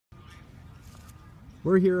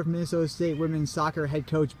We're here with Minnesota State women's soccer head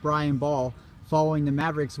coach Brian Bahl following the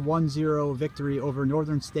Mavericks 1-0 victory over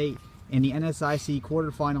Northern State in the NSIC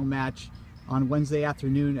Quarterfinal match on Wednesday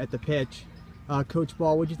afternoon at the pitch. Coach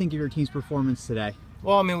Bahl, what did you think of your team's performance today?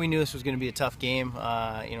 Well, I mean, we knew this was going to be a tough game.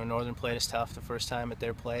 Northern played us tough the first time at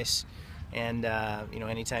their place. And,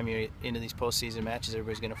 anytime you're into these postseason matches,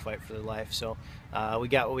 everybody's going to fight for their life. So we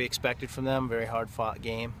got what we expected from them, very hard-fought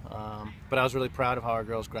game. But I was really proud of how our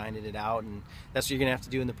girls grinded it out. And that's what you're going to have to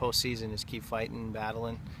do in the postseason is keep fighting and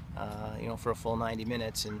battling, for a full 90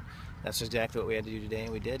 minutes. And that's exactly what we had to do today,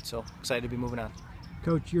 and we did. So excited to be moving on.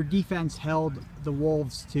 Coach, your defense held the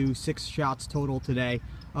Wolves to 6 shots total today.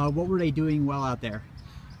 What were they doing well out there?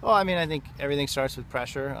 Well, I mean, I think everything starts with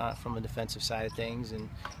pressure from the defensive side of things, and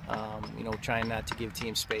trying not to give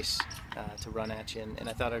teams space to run at you. And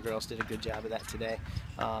I thought our girls did a good job of that today.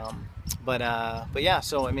 But yeah,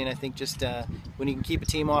 so I mean, I think just when you can keep a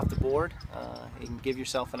team off the board, you can give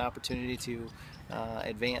yourself an opportunity to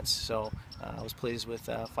advance. So I was pleased with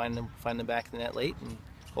finding them back in the net late and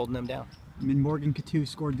holding them down. I mean, Morgan Couture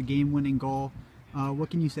scored the game-winning goal. What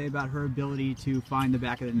can you say about her ability to find the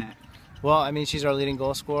back of the net? Well, I mean, she's our leading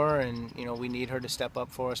goal scorer, and we need her to step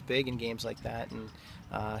up for us big in games like that.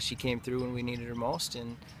 And she came through when we needed her most,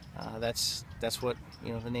 and that's what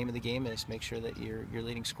the name of the game is. Make sure that your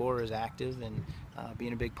leading scorer is active and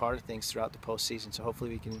being a big part of things throughout the postseason. So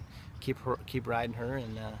hopefully we can keep riding her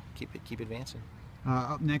and keep advancing.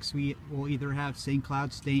 Up next, we will either have St.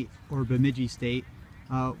 Cloud State or Bemidji State.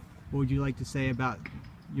 What would you like to say about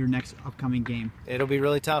your next upcoming game? It'll be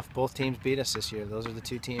really tough. Both teams beat us this year. Those are the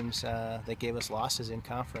two teams that gave us losses in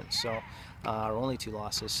conference, so our only 2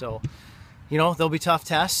 losses. So they'll be tough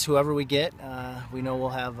tests. Whoever we get, we know we'll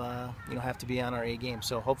have to be on our A game.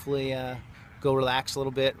 So hopefully go relax a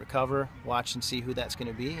little bit, recover, watch and see who that's going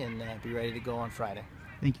to be, and be ready to go on Friday.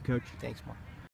 Thank you, Coach. Thanks, Mark.